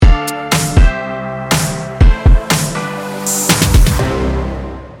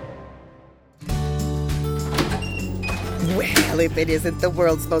if it isn't the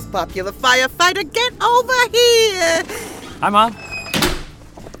world's most popular firefighter. Get over here! Hi, Mom.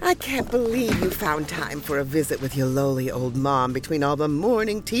 I can't believe you found time for a visit with your lowly old mom between all the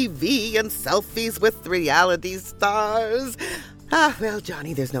morning TV and selfies with reality stars. Well,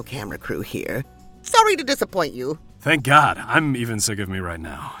 Johnny, there's no camera crew here. Sorry to disappoint you. Thank God. I'm even sick of me right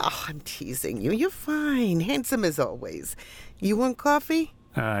now. Oh, I'm teasing you. You're fine. Handsome as always. You want coffee?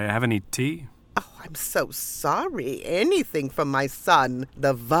 Have any tea? Oh, I'm so sorry. Anything from my son,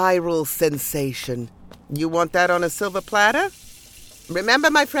 the viral sensation. You want that on a silver platter? Remember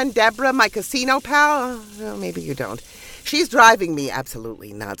my friend Deborah, my casino pal? Well, maybe you don't. She's driving me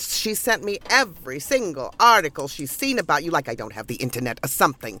absolutely nuts. She sent me every single article she's seen about you, like I don't have the internet or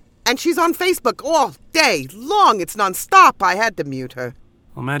something. And she's on Facebook all day long. It's nonstop. I had to mute her.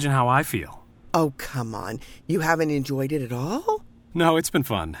 Well, imagine how I feel. Oh, come on. You haven't enjoyed it at all? No, it's been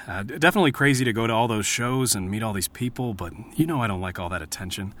fun. Definitely crazy to go to all those shows and meet all these people, but you know I don't like all that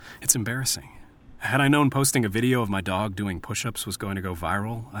attention. It's embarrassing. Had I known posting a video of my dog doing push-ups was going to go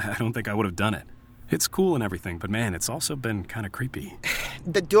viral, I don't think I would have done it. It's cool and everything, but man, it's also been kind of creepy.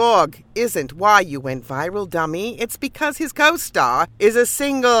 The dog isn't why you went viral, dummy. It's because his co-star is a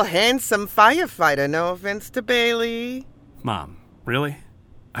single, handsome firefighter. No offense to Bailey. Mom, really?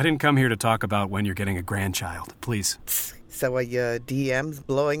 I didn't come here to talk about when you're getting a grandchild, please. So are your DMs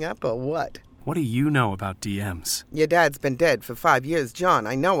blowing up or what? What do you know about DMs? Your dad's been dead for 5 years, John.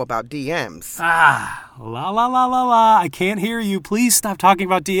 I know about DMs. La. I can't hear you. Please stop talking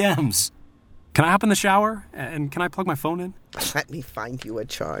about DMs. Can I hop in the shower? And can I plug my phone in? Let me find you a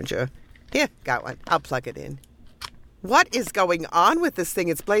charger. Here, got one. I'll plug it in. What is going on with this thing?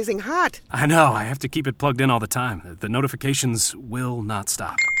 It's blazing hot. I know. I have to keep it plugged in all the time. The notifications will not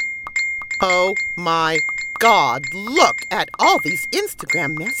stop. Oh, my God. Look at all these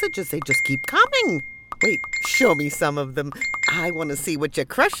Instagram messages. They just keep coming. Wait, show me some of them. I want to see what your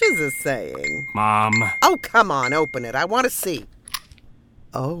crushes are saying. Mom. Oh, come on. Open it. I want to see.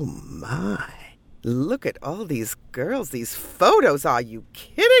 Oh, my. Look at all these girls, these photos. Are you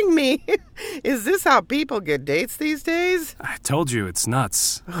kidding me? Is this how people get dates these days? I told you, it's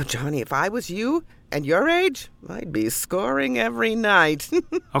nuts. Oh, Johnny, if I was you and your age, I'd be scoring every night.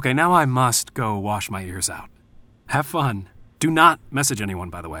 Okay, now I must go wash my ears out. Have fun. Do not message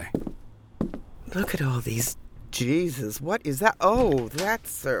anyone, by the way. Look at all these. Jesus, what is that? Oh,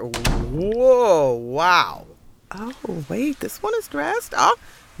 that's her. Whoa, wow. Oh, wait, this one is dressed. Oh,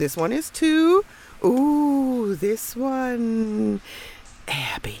 this one is too. Ooh, this one.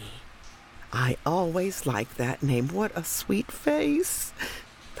 Abby. I always liked that name. What a sweet face.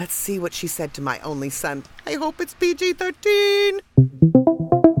 Let's see what she said to my only son. I hope it's PG-13.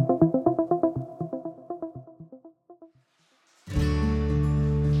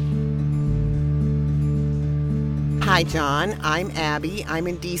 Hi, John. I'm Abby. I'm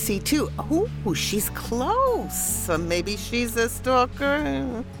in D.C. too. Ooh, she's close. Maybe she's a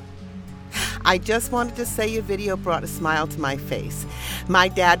stalker. I just wanted to say your video brought a smile to my face. My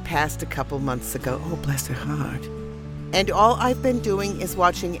dad passed a couple months ago. Oh, bless her heart. And all I've been doing is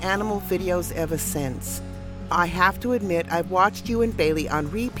watching animal videos ever since. I have to admit, I've watched you and Bailey on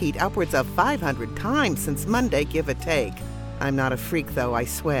repeat upwards of 500 times since Monday, give or take. I'm not a freak, though, I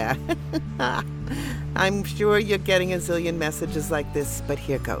swear. I'm sure you're getting a zillion messages like this, but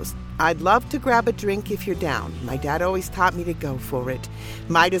here goes. I'd love to grab a drink if you're down. My dad always taught me to go for it.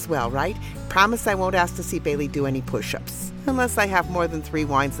 Might as well, right? Promise I won't ask to see Bailey do any push-ups. Unless I have more than 3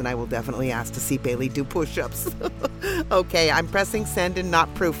 wines, then I will definitely ask to see Bailey do push-ups. Okay, I'm pressing send and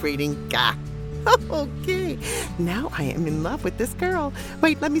not proofreading. Gah. Okay, now I am in love with this girl.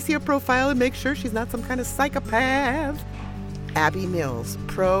 Wait, let me see her profile and make sure she's not some kind of psychopath. Abby Mills,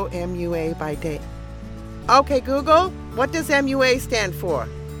 Pro MUA by day. Okay, Google, what does MUA stand for?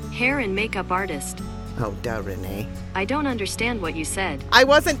 Hair and makeup artist. Oh, duh, Renee. I don't understand what you said. I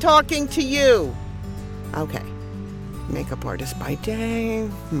wasn't talking to you. Okay. Makeup artist by day,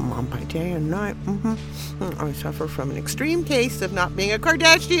 mom by day and night. I suffer from an extreme case of not being a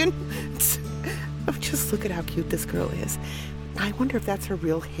Kardashian. Oh, just look at how cute this girl is. I wonder if that's her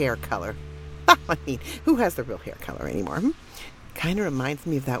real hair color. I mean, who has the real hair color anymore? Kind of reminds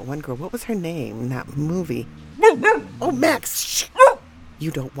me of that one girl. What was her name in that movie? Oh, Max! Shh. You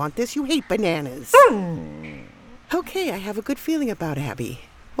don't want this. You hate bananas. Okay, I have a good feeling about Abby.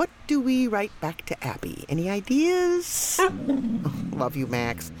 What do we write back to Abby? Any ideas? Oh, love you,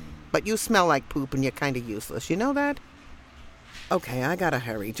 Max. But you smell like poop and you're kind of useless. You know that? Okay, I gotta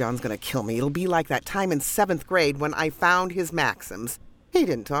hurry. John's gonna kill me. It'll be like that time in 7th grade when I found his Maxims. He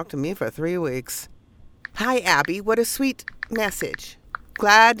didn't talk to me for 3 weeks. Hi, Abby. What a sweet message.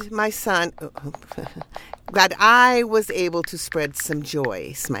 Glad my son... But I was able to spread some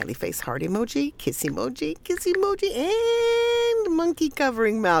joy. Smiley face heart emoji, kiss emoji, and monkey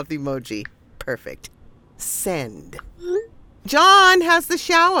covering mouth emoji. Perfect. Send. John, how's the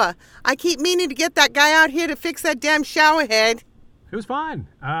shower? I keep meaning to get that guy out here to fix that damn shower head. It was fine.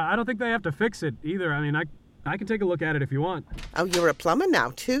 I don't think they have to fix it either. I mean, I can take a look at it if you want. Oh, you're a plumber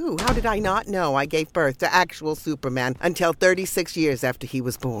now, too. How did I not know I gave birth to actual Superman until 36 years after he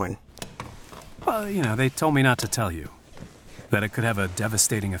was born? Well, they told me not to tell you. That it could have a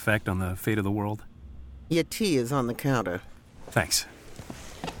devastating effect on the fate of the world. Your tea is on the counter. Thanks.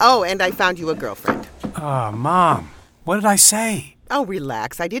 Oh, and I found you a girlfriend. Oh, Mom. What did I say? Oh,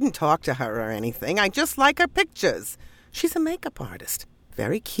 relax. I didn't talk to her or anything. I just like her pictures. She's a makeup artist.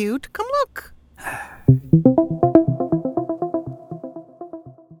 Very cute. Come look.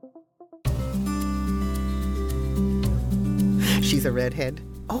 She's a redhead.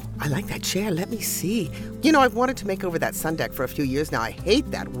 Oh, I like that chair. Let me see. I've wanted to make over that sun deck for a few years now. I hate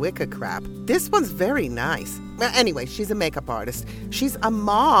that wicker crap. This one's very nice. Well, anyway, she's a makeup artist. She's a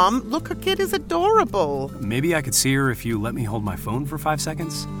mom. Look, her kid is adorable. Maybe I could see her if you let me hold my phone for 5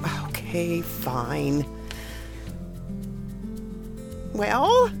 seconds? Okay, fine.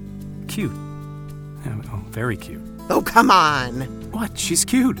 Well? Cute. Oh, very cute. Oh, come on. What? She's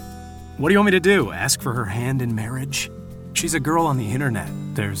cute. What do you want me to do? Ask for her hand in marriage? She's a girl on the internet.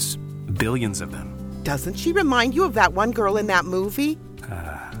 There's billions of them. Doesn't she remind you of that one girl in that movie?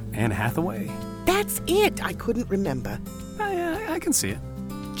 Anne Hathaway? That's it. I couldn't remember. I can see it.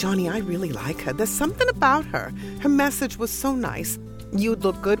 Johnny, I really like her. There's something about her. Her message was so nice. You'd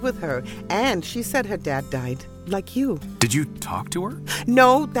look good with her. And she said her dad died, like you. Did you talk to her?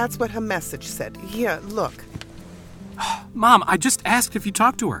 No, that's what her message said. Here, look. Mom, I just asked if you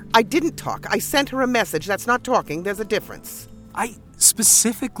talked to her. I didn't talk. I sent her a message. That's not talking. There's a difference. I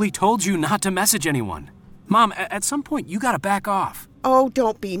specifically told you not to message anyone. Mom, at some point, you gotta back off. Oh,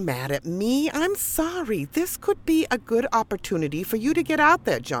 don't be mad at me. I'm sorry. This could be a good opportunity for you to get out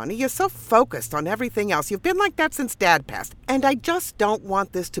there, Johnny. You're so focused on everything else. You've been like that since Dad passed. And I just don't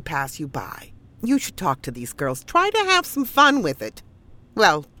want this to pass you by. You should talk to these girls. Try to have some fun with it.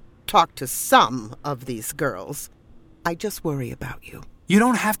 Well, talk to some of these girls. I just worry about you. You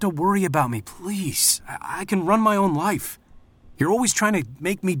don't have to worry about me, please. I can run my own life. You're always trying to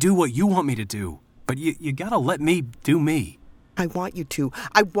make me do what you want me to do. But you gotta let me do me. I want you to.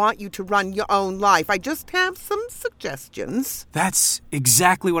 I want you to run your own life. I just have some suggestions. That's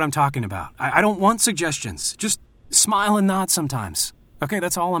exactly what I'm talking about. I don't want suggestions. Just smile and nod sometimes. Okay,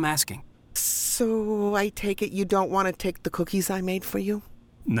 that's all I'm asking. So I take it you don't want to take the cookies I made for you?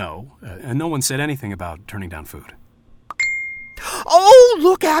 No, and no one said anything about turning down food. Oh,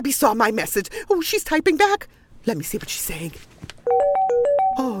 look, Abby saw my message. Oh, she's typing back. Let me see what she's saying.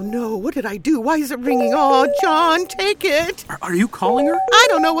 Oh, no, what did I do? Why is it ringing? Oh, John, take it. Are you calling her? I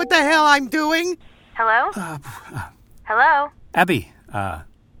don't know what the hell I'm doing. Hello? Hello? Abby,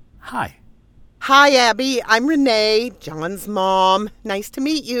 hi. Hi, Abby. I'm Renee, John's mom. Nice to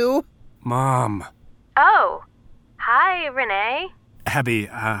meet you. Mom. Oh. Hi, Renee. Abby,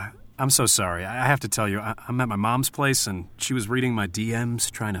 I'm so sorry. I have to tell you, I'm at my mom's place, and she was reading my DMs,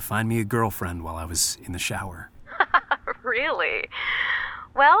 trying to find me a girlfriend while I was in the shower. Really?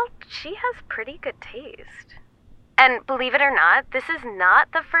 Well, she has pretty good taste. And believe it or not, this is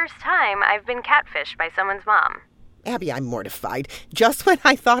not the first time I've been catfished by someone's mom. Abby, I'm mortified. Just when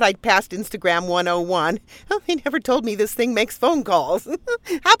I thought I'd passed Instagram 101, they never told me this thing makes phone calls.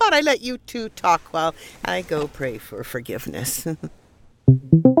 How about I let you two talk while I go pray for forgiveness?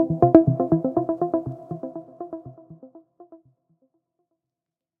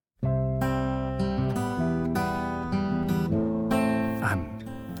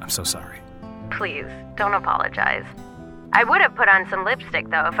 I'm so sorry. Please, don't apologize. I would have put on some lipstick,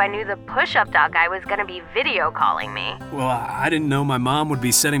 though, if I knew the push-up doll guy was going to be video calling me. Well, I didn't know my mom would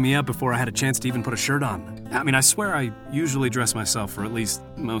be setting me up before I had a chance to even put a shirt on. I mean, I swear I usually dress myself for at least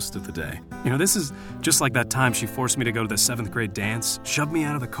most of the day. This is just like that time she forced me to go to the 7th grade dance, shoved me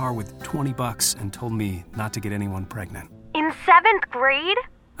out of the car with $20 and told me not to get anyone pregnant. In 7th grade?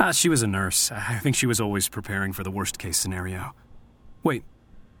 She was a nurse. I think she was always preparing for the worst-case scenario. Wait,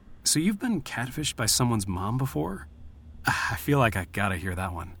 so you've been catfished by someone's mom before? I feel like I gotta hear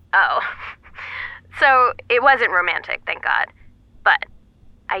that one. Oh. So, it wasn't romantic, thank God. But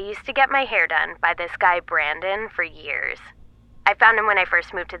I used to get my hair done by this guy Brandon for years. I found him when I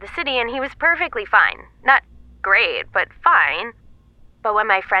first moved to the city, and he was perfectly fine. Not great, but fine. But when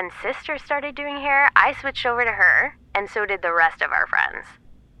my friend's sister started doing hair, I switched over to her, and so did the rest of our friends.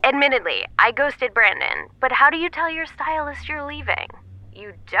 Admittedly, I ghosted Brandon, but how do you tell your stylist you're leaving?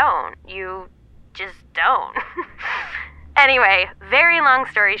 You don't. You just don't. Anyway, very long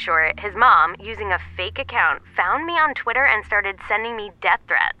story short, his mom, using a fake account, found me on Twitter and started sending me death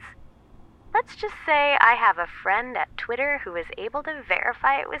threats. Let's just say I have a friend at Twitter who was able to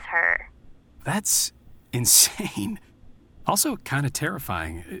verify it was her. That's insane. Also kind of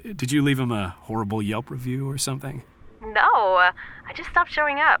terrifying. Did you leave him a horrible Yelp review or something? No, I just stopped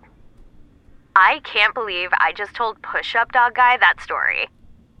showing up. I can't believe I just told Push-Up Dog Guy that story.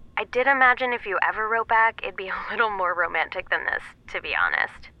 I did imagine if you ever wrote back, it'd be a little more romantic than this, to be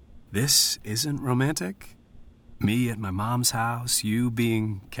honest. This isn't romantic? Me at my mom's house, you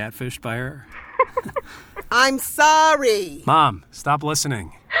being catfished by her? I'm sorry. Mom, stop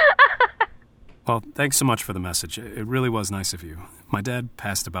listening. Well, thanks so much for the message. It really was nice of you. My dad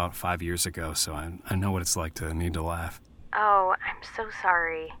passed about 5 years ago, so I know what it's like to need to laugh. Oh, I'm so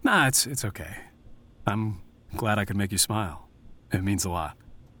sorry. Nah, it's okay. I'm glad I could make you smile. It means a lot.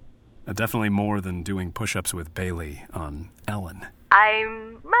 Definitely more than doing push-ups with Bailey on Ellen. I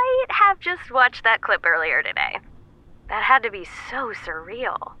might have just watched that clip earlier today. That had to be so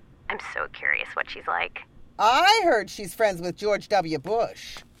surreal. I'm so curious what she's like. I heard she's friends with George W.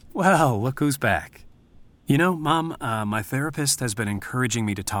 Bush. Well, look who's back. You know, Mom, my therapist has been encouraging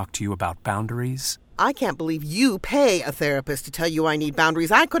me to talk to you about boundaries. I can't believe you pay a therapist to tell you I need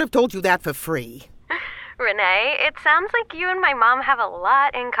boundaries. I could have told you that for free. Renee, it sounds like you and my mom have a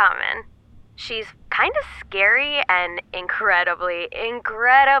lot in common. She's kind of scary and incredibly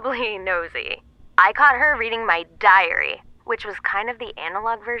nosy. I caught her reading my diary, which was kind of the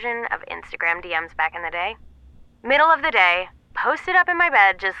analog version of Instagram DMs back in the day. Middle of the day, posted up in my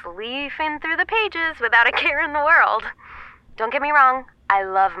bed, just leafing through the pages without a care in the world. Don't get me wrong, I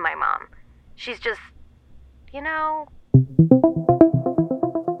love my mom. She's just, you know...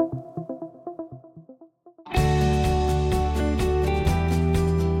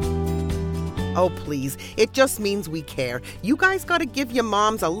 Oh, please. It just means we care. You guys gotta give your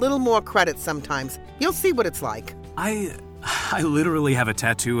moms a little more credit sometimes. You'll see what it's like. I literally have a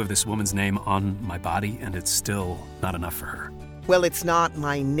tattoo of this woman's name on my body, and it's still not enough for her. Well, it's not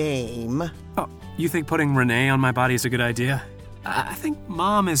my name. Oh, you think putting Renee on my body is a good idea? I think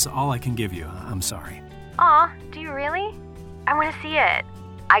Mom is all I can give you. I'm sorry. Aw, do you really? I want to see it.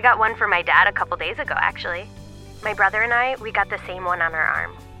 I got one for my dad a couple days ago, actually. My brother and I, we got the same one on our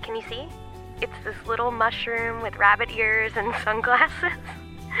arm. Can you see? It's this little mushroom with rabbit ears and sunglasses.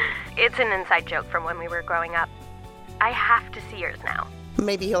 It's an inside joke from when we were growing up. I have to see yours now.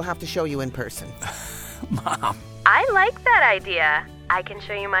 Maybe he'll have to show you in person. Mom. I like that idea. I can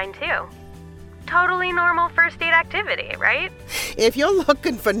show you mine too. Totally normal first date activity, right? If you're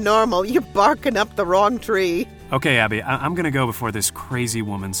looking for normal, you're barking up the wrong tree. Okay, Abby, I'm gonna go before this crazy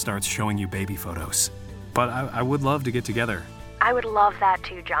woman starts showing you baby photos. But I would love to get together. I would love that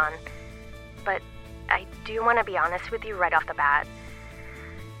too, John. But I do want to be honest with you right off the bat.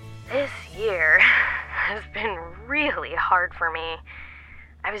 This year has been really hard for me.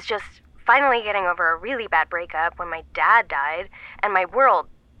 I was just finally getting over a really bad breakup when my dad died, and my world,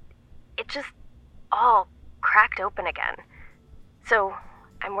 it just all cracked open again. So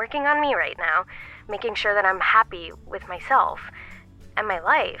I'm working on me right now, making sure that I'm happy with myself and my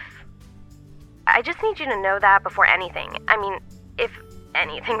life. I just need you to know that before anything. I mean, if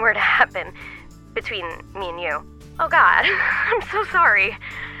anything were to happen between me and you. Oh God, I'm so sorry.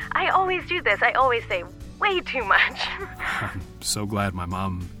 I always do this. I always say way too much. I'm so glad my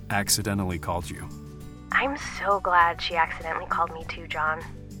mom accidentally called you. I'm so glad she accidentally called me too, John.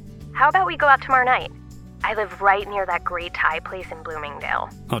 How about we go out tomorrow night? I live right near that great Thai place in Bloomingdale.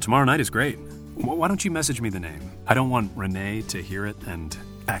 Oh, tomorrow night is great. Why don't you message me the name? I don't want Renee to hear it and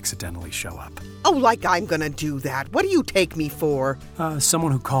accidentally show up. Oh, like I'm gonna do that. What do you take me for?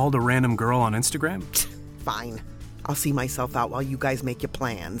 Someone who called a random girl on Instagram? Fine. I'll see myself out while you guys make your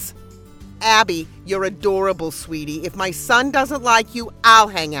plans. Abby, you're adorable, sweetie. If my son doesn't like you, I'll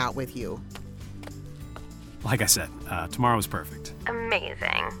hang out with you. Like I said, tomorrow's perfect.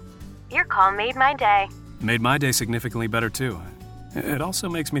 Amazing. Your call made my day. Made my day significantly better, too. It also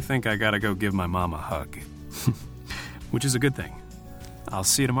makes me think I gotta go give my mom a hug. Which is a good thing. I'll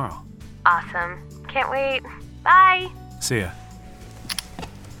see you tomorrow. Awesome. Can't wait. Bye. See ya.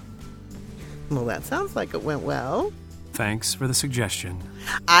 Well, that sounds like it went well. Thanks for the suggestion.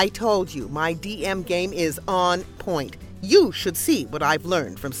 I told you, my DM game is on point. You should see what I've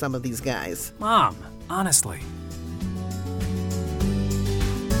learned from some of these guys. Mom, honestly,